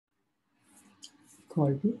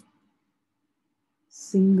called the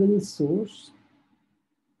single source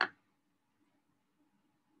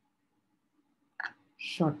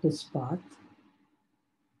shortest path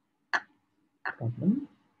problem.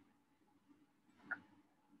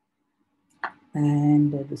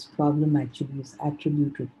 And this problem actually is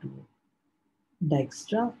attributed to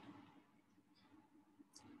Dijkstra.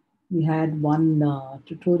 We had one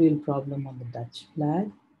tutorial problem on the Dutch flag.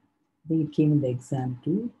 I think it came in the exam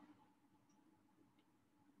too.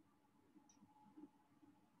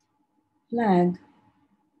 Flag,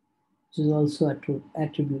 which is also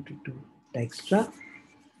attributed to Dijkstra.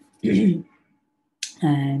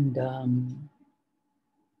 And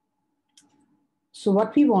so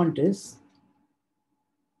what we want is,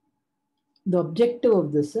 the objective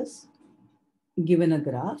of this is, given a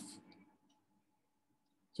graph,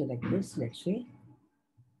 so like this, let's say,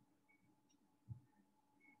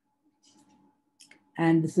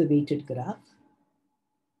 and this is a weighted graph,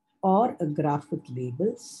 or a graph with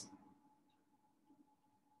labels.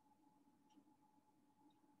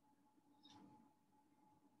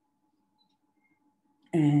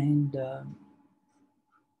 And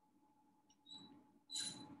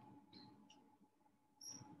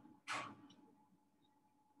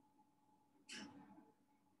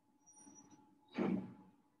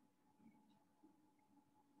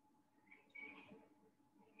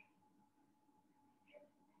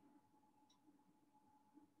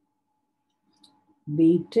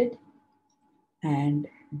weighted and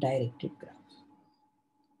directed graph.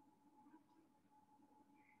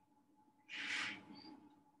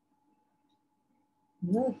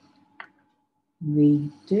 The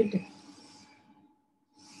weighted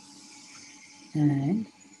and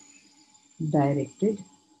directed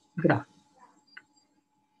graph.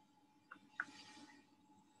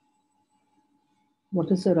 What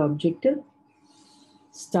is our objective?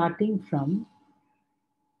 Starting from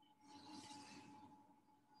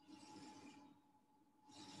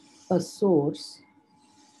a source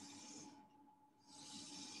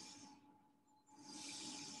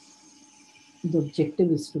the objective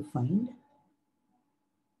is to find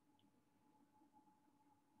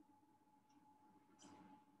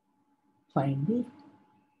the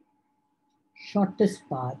shortest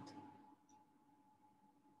path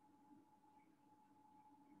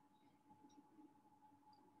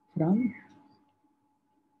from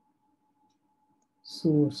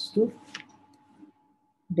source to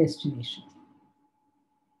destination.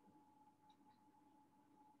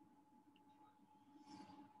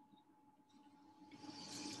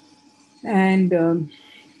 And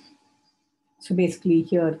so basically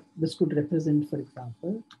here, this could represent, for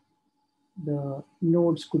example, the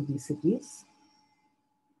nodes could be cities,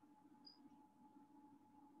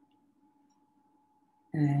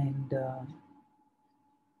 and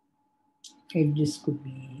edges could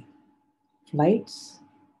be flights,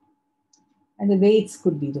 and the weights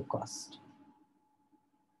could be the cost.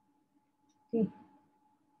 Okay.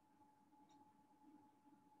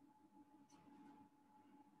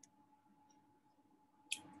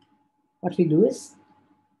 What we do is,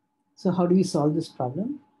 so how do we solve this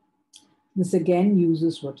problem? This again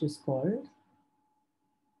uses what is called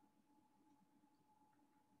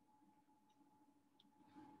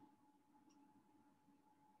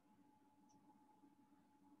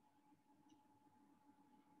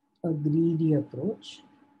a greedy approach.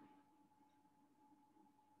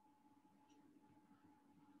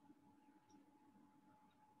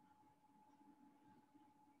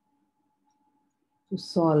 To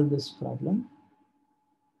solve this problem.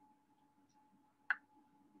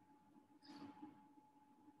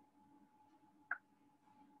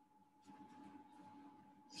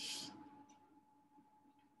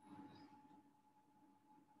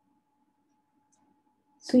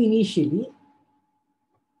 So initially,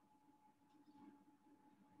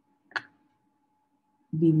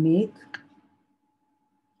 we make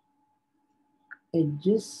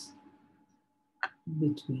edges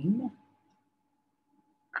between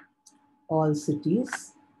all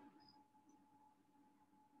cities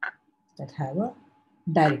that have a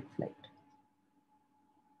direct flight,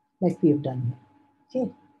 like we have done here.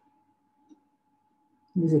 Okay.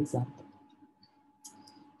 This example.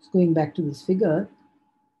 So going back to this figure.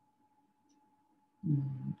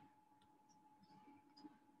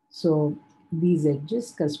 So these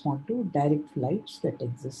edges correspond to direct flights that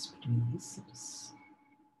exist between these cities.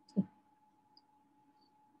 Okay.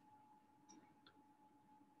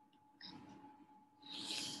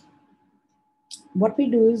 What we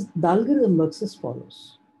do is, the algorithm works as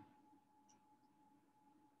follows.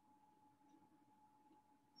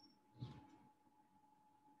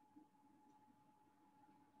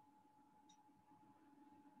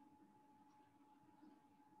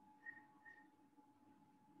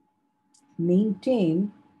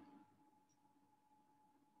 maintain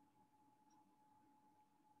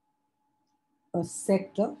a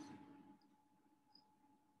set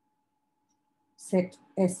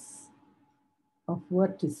S of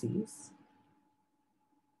vertices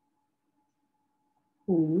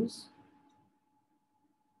whose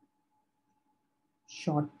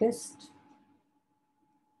shortest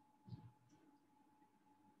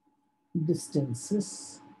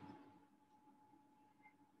distances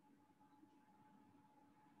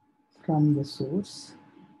from the source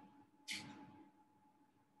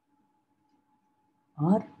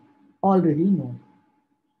are already known.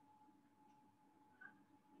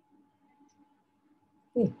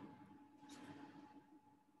 Okay.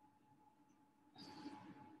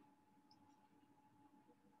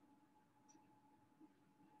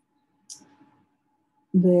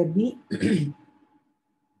 Where we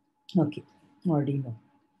okay, already know.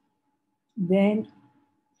 Then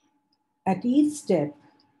at each step,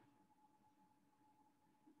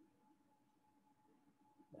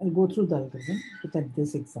 I'll go through the algorithm. Look at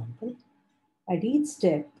this example. At each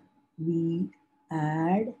step, we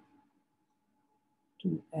add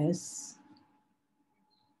to S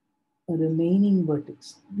a remaining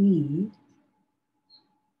vertex B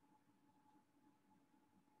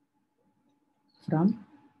from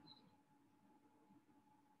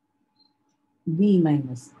B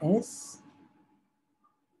minus S,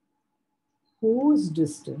 whose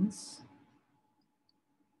distance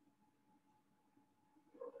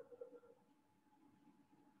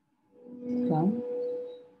from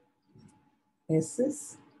S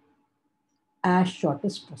is as short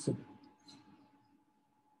as possible.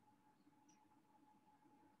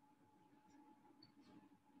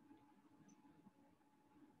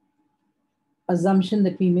 Assumption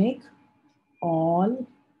that we make, all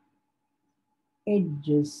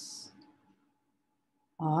edges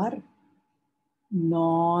are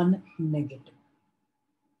non-negative.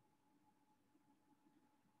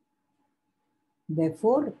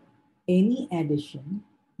 Therefore, any addition,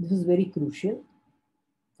 this is very crucial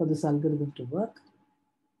for this algorithm to work,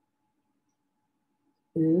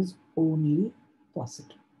 is only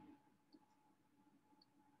positive.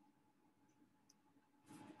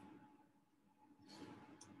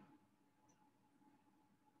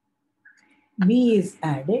 B is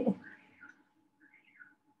added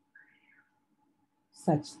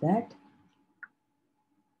such that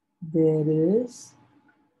there is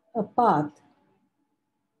a path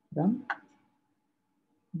from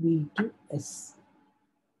V to S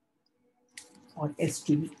or S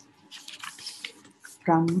to V.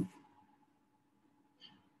 From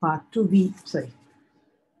path to V, sorry,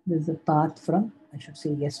 there's a path from, I should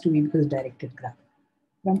say S to V because directed graph,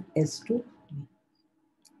 from S to V.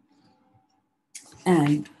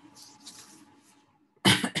 And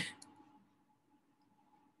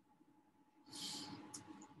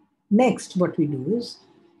next, what we do is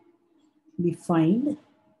we find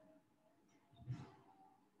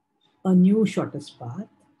a new shortest path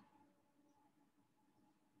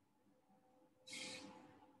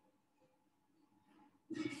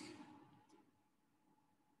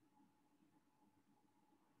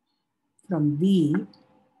from V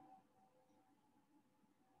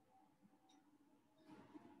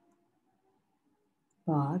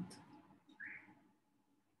path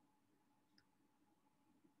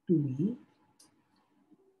to V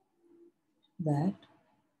that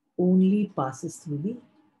only passes through the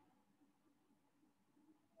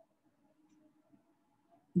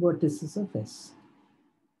vertices of S.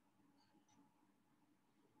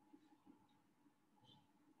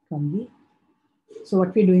 From V. So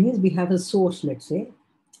what we're doing is we have a source, let's say,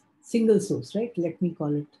 single source, right? Let me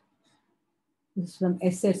call it. This is from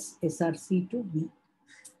SRC to V.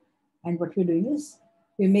 And what we're doing is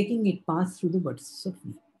we're making it pass through the vertices of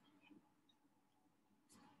V.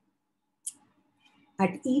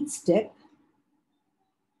 At each step,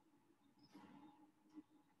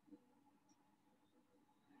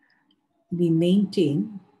 we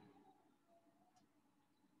maintain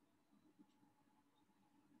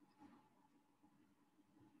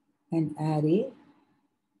an array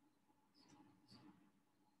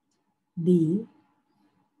D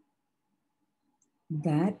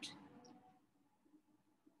that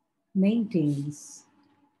maintains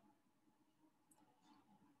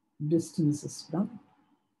distances from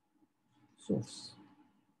source.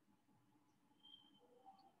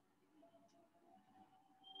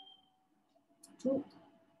 To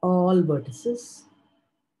all vertices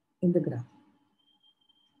in the graph.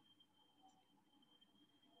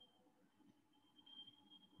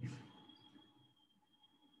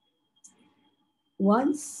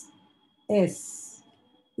 Once S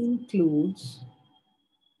includes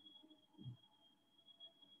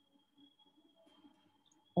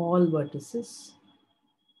all vertices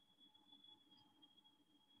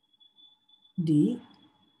D,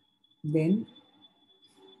 then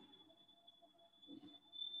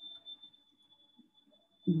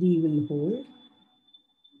D will hold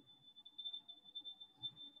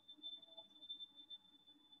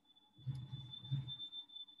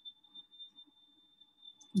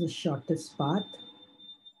the shortest path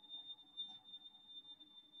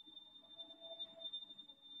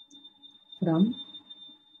from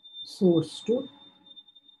source to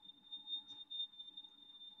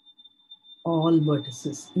all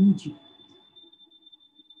vertices in G.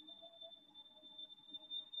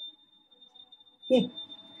 Okay.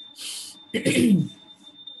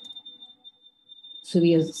 So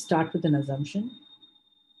we start with an assumption.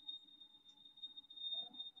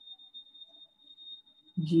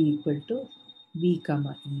 G equal to B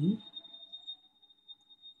comma E,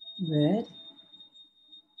 where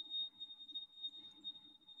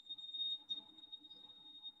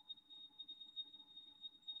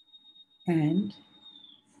and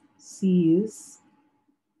C is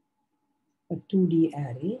a 2D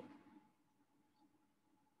array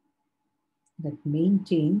that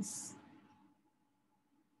maintains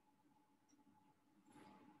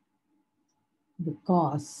the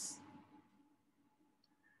cos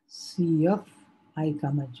C of I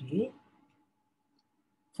comma j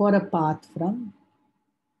for a path from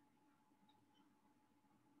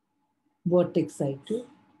vertex I to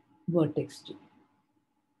vertex j.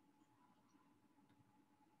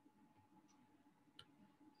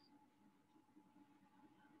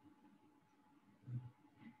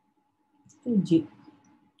 G.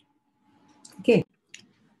 Okay.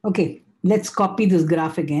 Okay. Let's copy this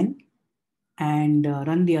graph again and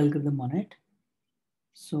run the algorithm on it.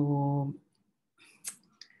 So,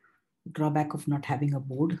 drawback of not having a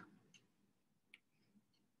board.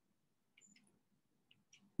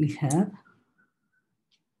 We have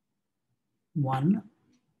 1,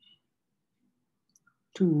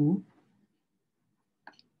 2,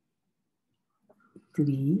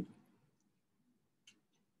 3,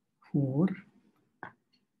 4,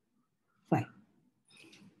 5.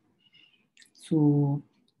 So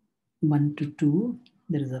 1 to 2,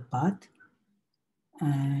 there is a path.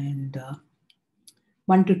 And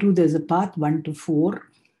 1 to 2, there is a path. 1 to 4,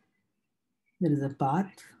 there is a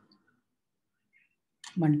path.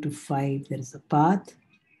 1 to 5, there is a path.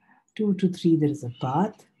 2 to 3, there is a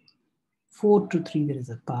path. 4 to 3, there is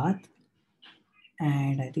a path.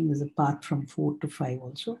 And I think there's a path from 4 to 5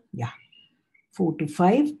 also. Yeah, 4 to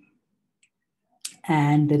 5.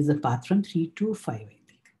 And there is a path from 3 to 5, I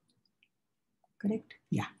think. Correct?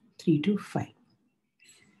 Yeah, 3 to 5.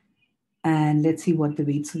 And let's see what the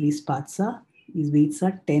weights of these paths are. These weights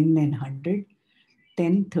are 10 and 100,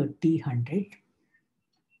 10, 30, 100,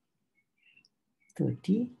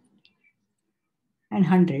 30, and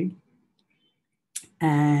 100.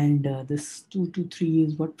 And this 2 to 3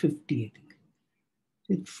 is what, 50, I think.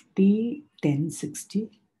 50, 10,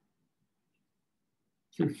 60,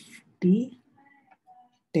 50,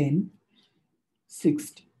 10,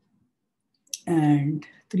 60. And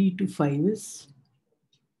 3 to 5 is,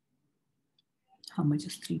 how much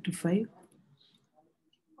is 3 to 5?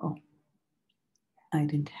 Oh, I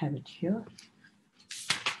didn't have it here.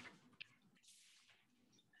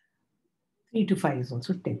 3 to 5 is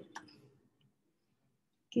also 10.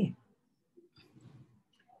 Okay.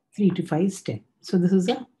 3 to 5 is 10. So this is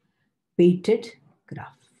a weighted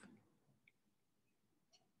graph.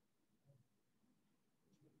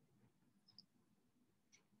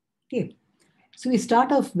 Okay. So we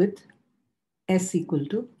start off with S equal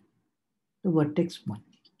to the vertex 1.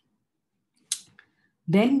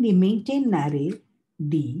 Then we maintain an array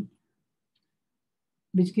D,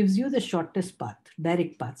 which gives you the shortest path,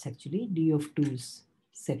 direct paths actually. D of 2 is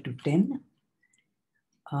set to 10.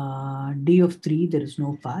 D of 3, there is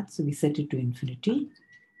no path, so we set it to infinity.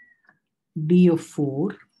 D of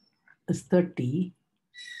 4 is 30.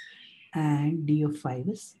 And D of 5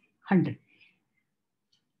 is 100.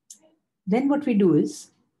 Then what we do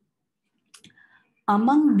is,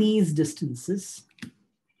 among these distances,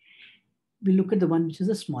 we look at the one which is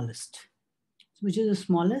the smallest. Which is the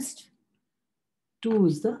smallest? 2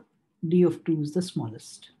 is the, D of 2 is the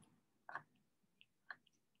smallest.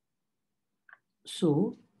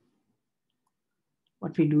 So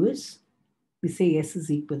what we do is, we say S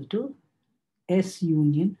is equal to S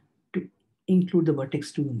union 2, include the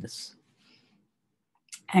vertex 2 in this.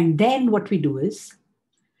 And then what we do is,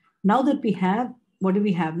 now that we have, what do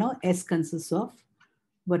we have now? S consists of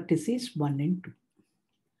vertices 1 and 2.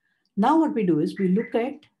 Now what we do is we look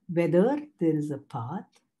at whether there is a path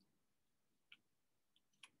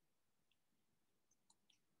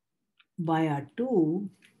via 2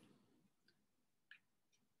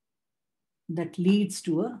 that leads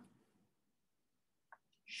to a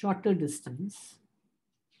shorter distance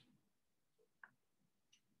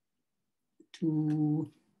to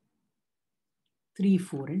 3,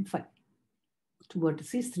 4, and 5. To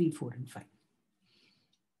vertices 3, 4, and 5.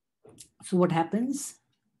 So what happens?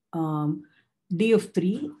 D of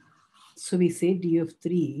 3. So we say D of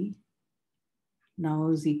 3 now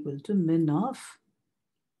is equal to min of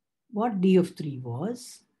what D of 3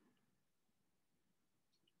 was,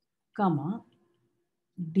 comma,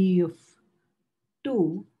 D of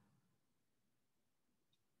 2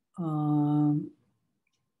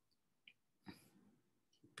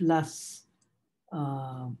 plus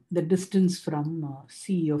the distance from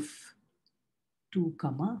C of 2,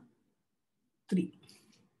 comma, 3.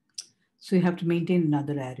 So you have to maintain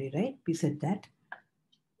another array, right? We said that.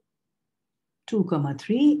 2, comma,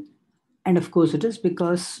 3. And of course it is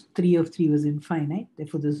because 3 of 3 was infinite.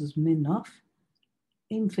 Therefore, this is min of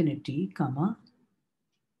infinity, comma,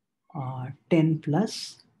 10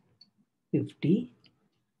 plus 50.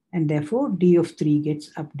 And therefore, D of 3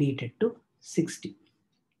 gets updated to 60.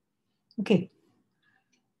 Okay.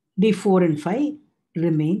 D4 and 5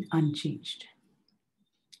 remain unchanged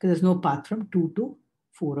because there's no path from 2 to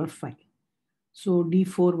 4 or 5. So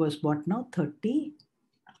D4 was what now? 30.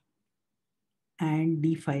 And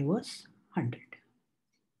D5 was 100.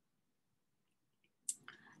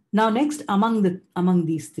 Now next, among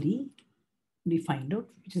these three, we find out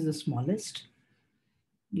which is the smallest.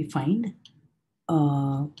 We find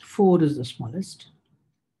 4 is the smallest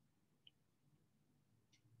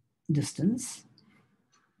distance.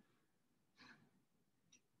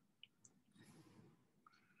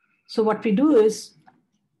 So what we do is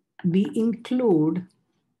we include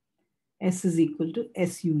S is equal to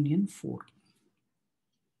S union 4.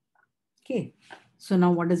 Okay. So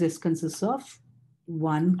now what does S consist of?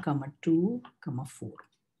 1, 2, 4.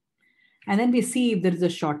 And then we see if there is the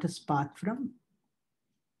shortest path from.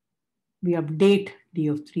 We update D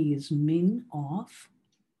of 3 is min of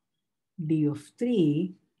D of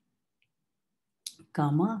 3,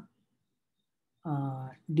 comma,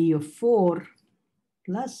 D of 4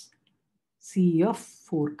 plus C of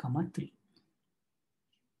 4, comma 3.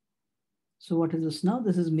 So what is this now?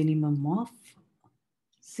 This is minimum of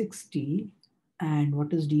 60. And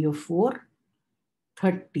what is D of 4?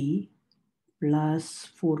 30 plus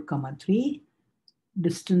 4, comma 3.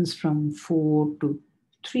 Distance from 4 to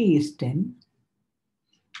 3 is 10.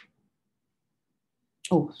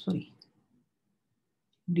 Oh, sorry.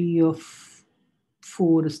 D of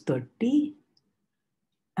 4 is 30.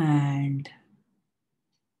 And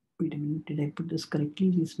wait a minute, did I put this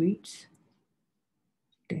correctly? These weights?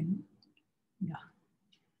 10. Yeah.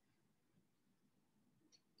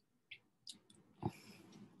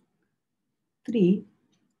 Three.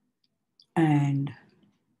 And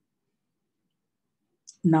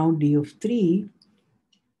now D of 3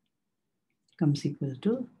 comes equal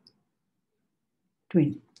to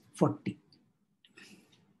 40.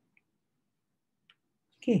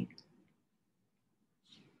 Okay.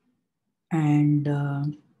 And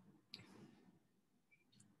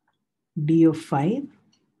D of 5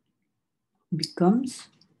 becomes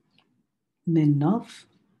min of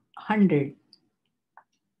 100,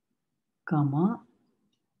 comma,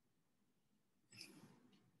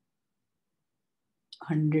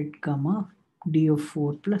 100, comma, D of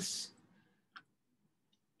 4 plus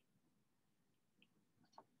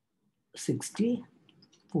 60,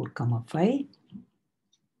 4, comma 5,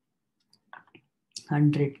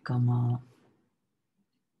 100, comma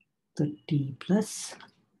 30 plus,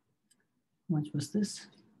 how much was this?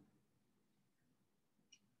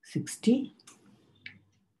 60.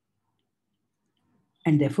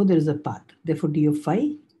 And therefore there is a path. Therefore D of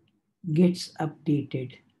 5 gets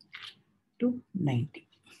updated to 90.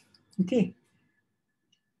 Okay.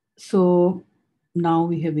 So now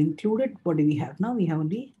we have included, what do we have now? We have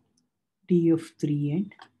only D of 3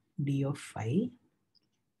 and D of 5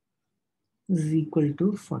 is equal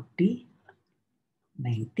to 40,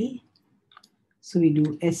 90. So we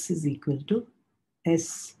do S is equal to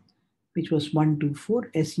S, which was 1, 2,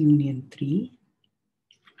 4, S union 3.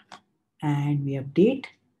 And we update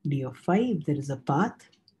D of 5, there is a path.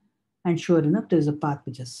 And sure enough, there is a path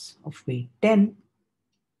which is of weight 10.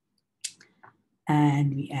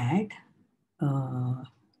 And we add,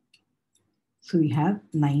 so we have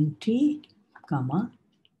 90, comma,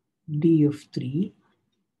 D of 3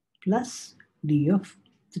 plus D of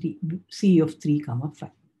 3, C of 3, comma 5.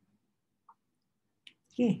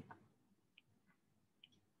 Okay.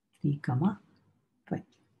 3 comma 5.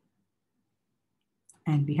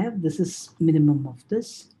 And we have, this is minimum of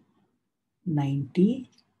this 90,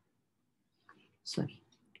 sorry,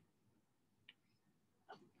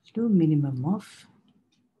 to minimum of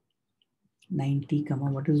 90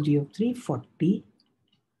 comma, what is d of 3? 40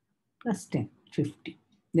 plus 10, 50.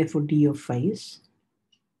 Therefore, d of 5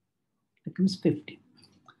 becomes 50.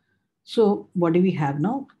 So what do we have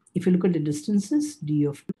now? If you look at the distances, d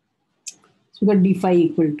of 2, so we got d5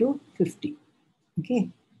 equal to 50. Okay.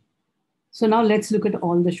 So now let's look at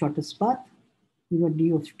all the shortest path. We got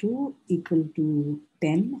d of 2 equal to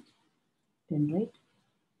 10, 10, right?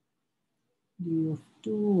 D of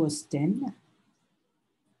 2 was 10.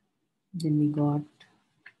 Then we got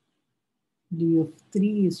d of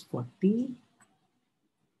 3 is 40.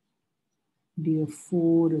 D of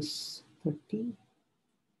 4 is 30.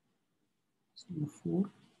 So D of 4,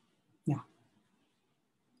 yeah,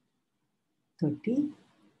 30.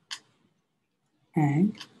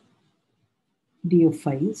 And d of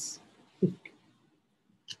 5 is 50.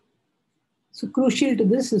 So crucial to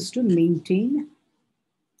this is to maintain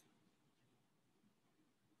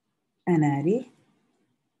an array,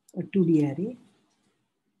 a 2D array,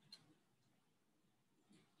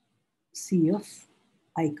 C of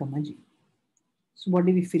I comma j. So what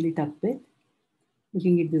do we fill it up with?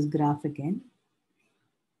 Looking at this graph again,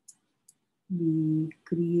 we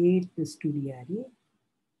create this 2D array.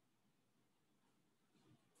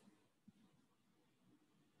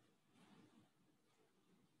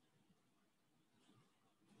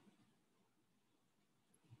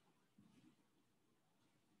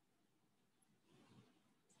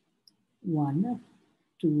 One,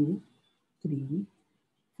 2, 3,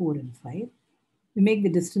 4, and 5. We make the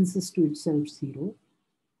distances to itself 0.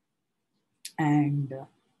 And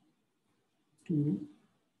 2,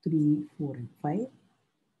 3, 4, and 5.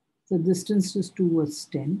 So distance to 2 was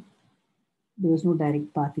 10. There was no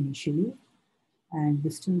direct path initially. And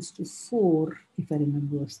distance to 4, if I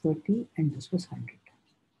remember, was 30. And this was 100.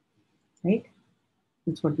 Right?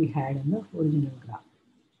 That's what we had in the original graph.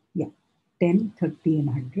 Yeah, 10, 30, and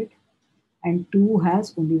 100. And 2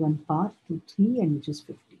 has only one path to 3, and which is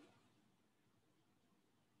 50.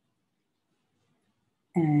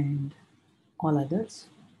 And all others,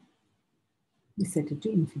 we set it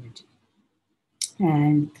to infinity.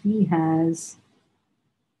 And 3 has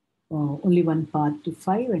only one path to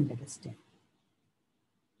 5, and that is 10.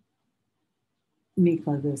 Make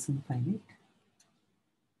others infinite.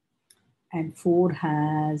 And 4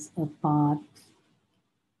 has a path,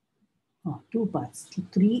 two paths,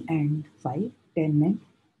 3 and 5, 10 and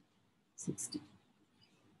 60.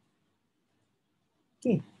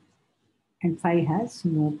 Okay. And 5 has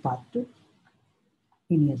no path to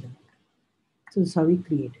any other. So this is how we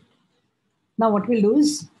create it. Now what we'll do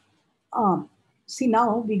is, see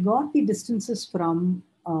now we got the distances from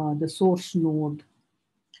the source node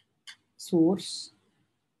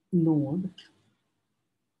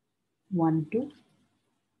 1 to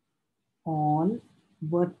all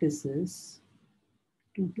vertices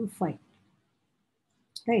 2 to 5,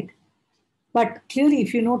 right? But clearly,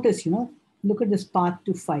 if you notice, look at this path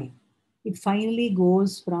to 5. It finally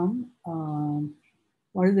goes from,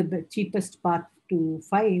 what is the cheapest path to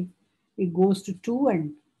 5? It goes to 2,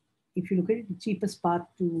 and if you look at it, the cheapest path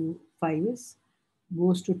to 5 is,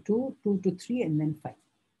 goes to 2, 2 to 3, and then 5.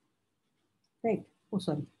 Right? Oh,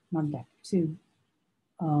 sorry, not that. So,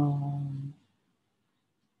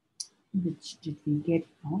 which did we get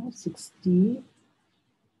now? 60.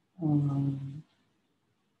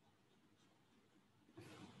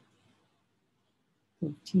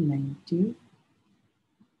 90.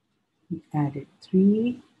 We added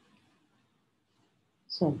 3.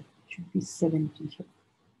 Sorry, should be 70 here.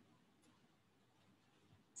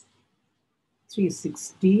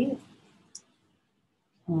 360.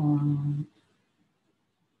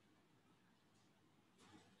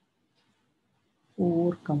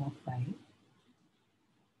 4, 5.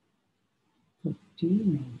 50,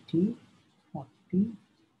 90, 40.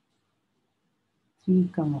 3,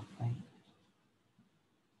 5.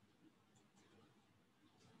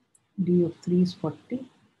 D of 3 is 40.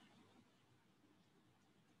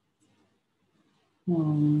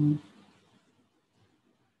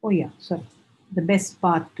 Oh yeah, sorry. The best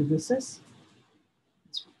path to this is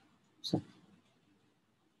this one. Sorry.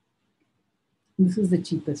 This is the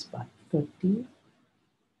cheapest path. 30,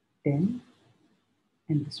 10,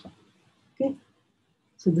 and this one. Okay.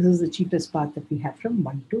 So this is the cheapest path that we have from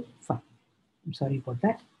 1 to 5. I'm sorry about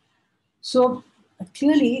that. So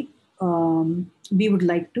clearly, we would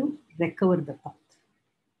like to recover the path.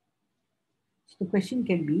 So the question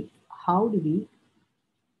can be, how do we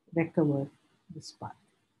recover this path?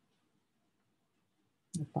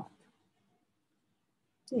 the path.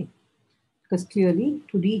 Okay. Because clearly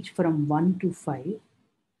to reach from 1 to 5,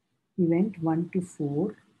 we went 1 to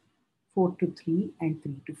 4, 4 to 3, and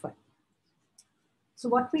 3 to 5. So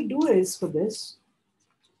what we do is for this,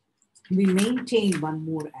 we maintain one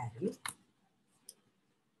more array.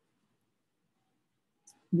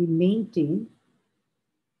 We maintain,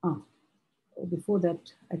 before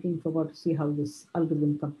that, I think I forgot to see how this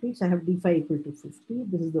algorithm completes. I have d5 equal to 50.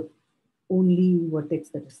 This is the only vertex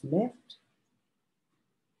that is left.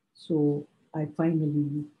 So I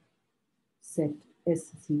finally set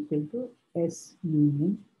S is equal to S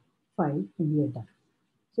union 5 and we are done.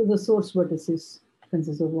 So the source vertices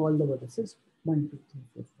consists of all the vertices 1, 2, 3,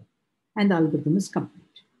 4, 5. And the algorithm is complete.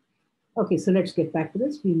 Okay, so let's get back to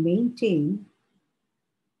this. We maintain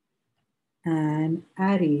an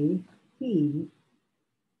array P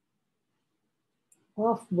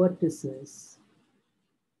of vertices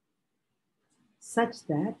such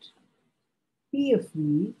that P of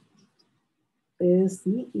V is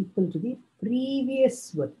equal to the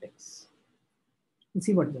previous vertex. You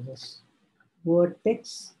see what this is?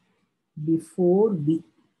 Vertex before V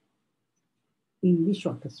in the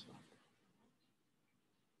shortest path.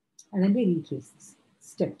 And then we retrace these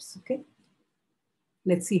steps, okay?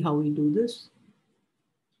 Let's see how we do this.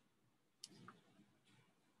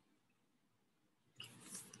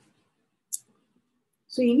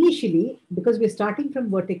 So initially, because we're starting from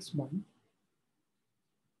vertex 1,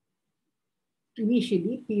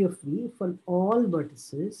 initially P of V for all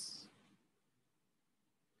vertices,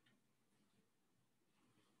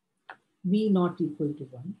 V not equal to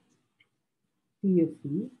 1, P of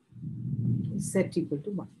V is set equal to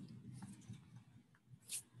 1.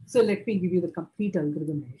 So let me give you the complete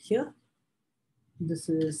algorithm here. This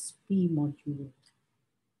is P module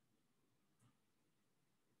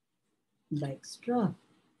Dijkstra.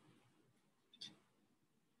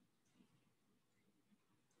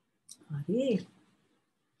 Array.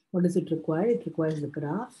 What does it require? It requires the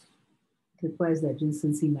graph. It requires the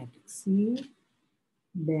adjacency matrix C.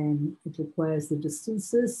 Then it requires the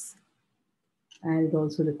distances. And it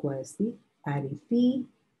also requires the array P.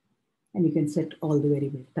 And you can set all the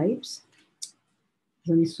variable types.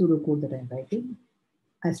 It's only pseudocode that I'm writing.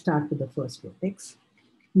 I start with the first vertex.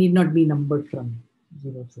 Need not be numbered from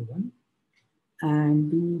 0 to 1.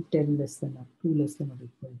 And do 10 less than or 2 less than or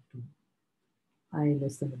equal to I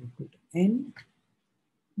less than or equal to N.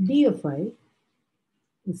 D of I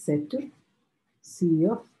is set to C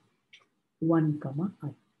of 1 comma I.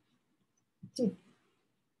 Okay.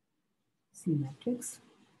 C matrix.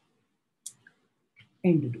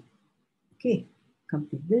 End do. Okay.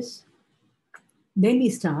 Complete this. Then we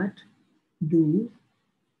start do.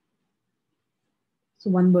 So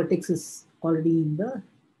one vertex is already in the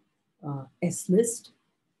S list.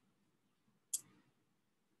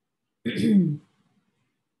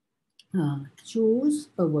 Choose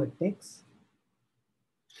a vertex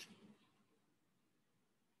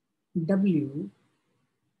W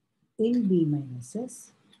in B minus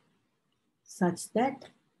S such that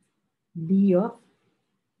D of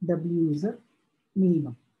W is a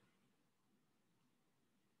minimum.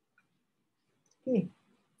 Okay.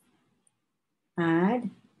 Add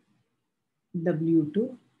W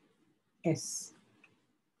to S.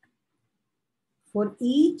 For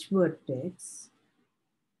each vertex,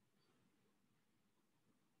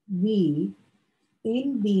 V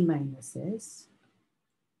in B minus S,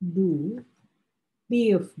 do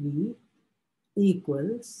P of V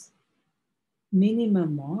equals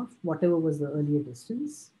minimum of whatever was the earlier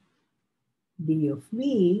distance, D of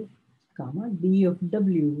V, comma, D of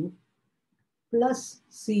W plus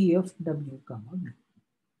C of W, comma, V.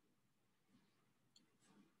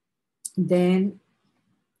 Then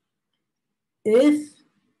if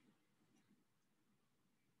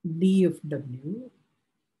D of W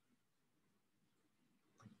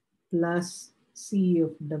plus C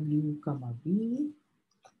of W, comma, V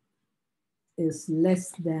is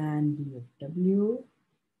less than D of W,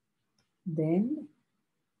 then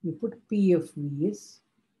you put P of V is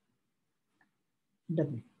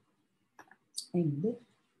W. End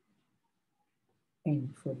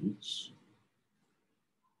for each.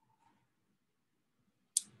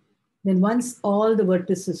 Then once all the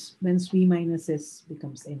vertices, once V minus S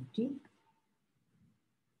becomes empty,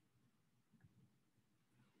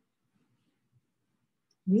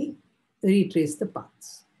 we retrace the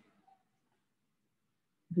paths.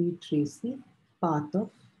 Retrace the path of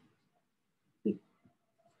P.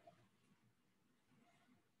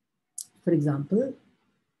 For example,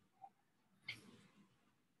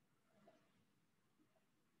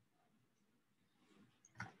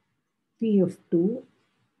 P of 2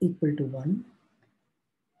 equal to 1,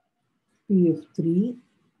 P of 3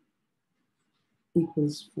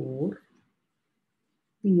 equals 4,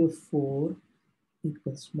 P of 4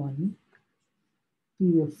 equals 1,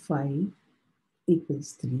 P of 5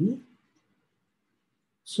 equals 3.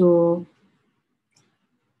 So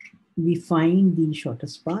we find the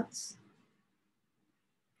shortest paths.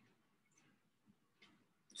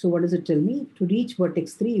 So what does it tell me? To reach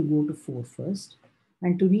vertex 3, you go to 4 first.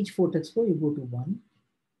 And to reach vertex 4, you go to 1.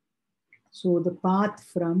 So the path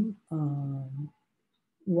from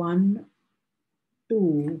 1,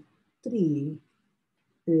 2, 3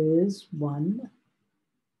 is 1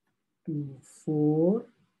 to 4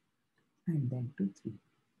 and then to 3.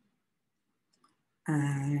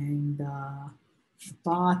 And the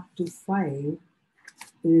path to 5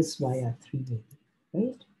 is via 3,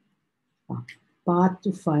 right? Path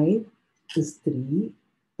to 5 is 3,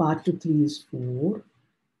 path to 3 is 4.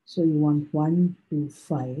 So you want 1 to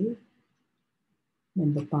 5,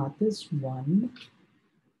 then the path is 1,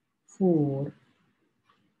 4,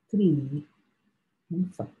 3,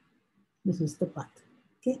 and 5. This is the path,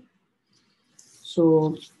 okay?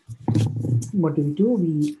 So what do?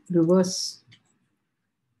 We reverse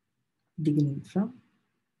beginning from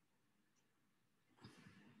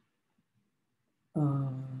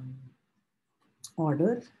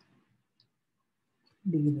order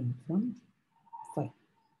beginning from 5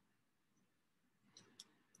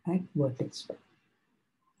 at vertex 5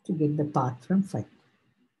 to get the path from 5.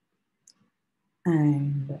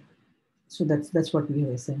 And so that's what we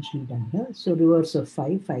have essentially done here. So reverse of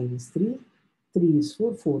 5, 5 is 3, 3 is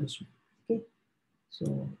 4, 4 is 1. Okay.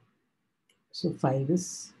 So 5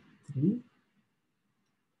 is 3,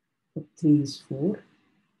 3 is 4,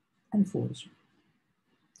 and 4 is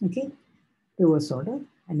 1. Okay. Reverse order,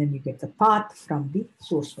 and then you get the path from the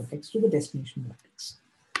source vertex to the destination vertex.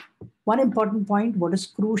 One important point, what is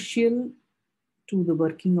crucial to the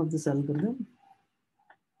working of this algorithm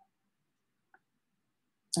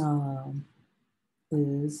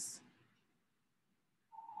is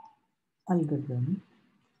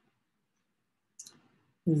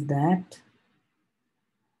that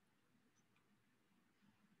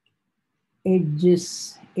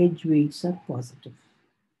edge weights are positive.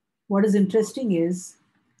 What is interesting is,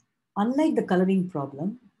 unlike the coloring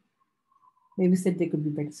problem, where we said there could be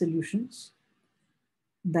better solutions,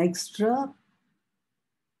 Dijkstra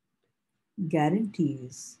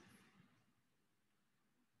guarantees,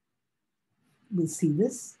 we'll see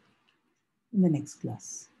this in the next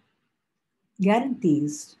class,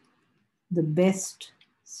 guarantees the best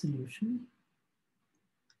solution,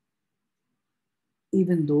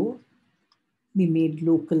 even though we made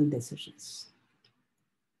local decisions.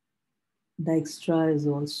 Dijkstra is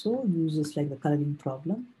also uses, like the coloring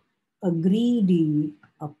problem, a greedy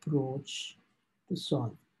approach to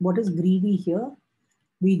solve. What is greedy here?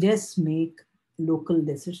 We just make local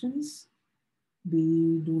decisions.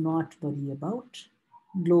 We do not worry about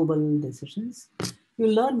global decisions.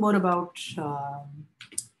 You'll learn more about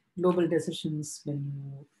global decisions when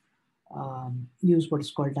you use what is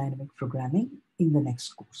called dynamic programming in the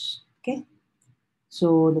next course. Okay.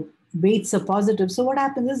 So the weights are positive. So what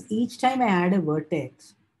happens is, each time I add a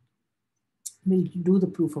vertex, we'll do the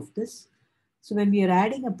proof of this. So when we are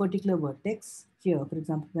adding a particular vertex here, for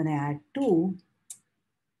example, when I add 2,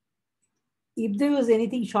 if there was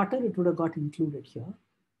anything shorter, it would have got included here.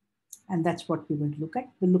 And that's what we're going to look at.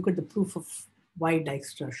 We'll look at the proof of why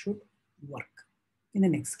Dijkstra should work in the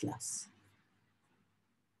next class.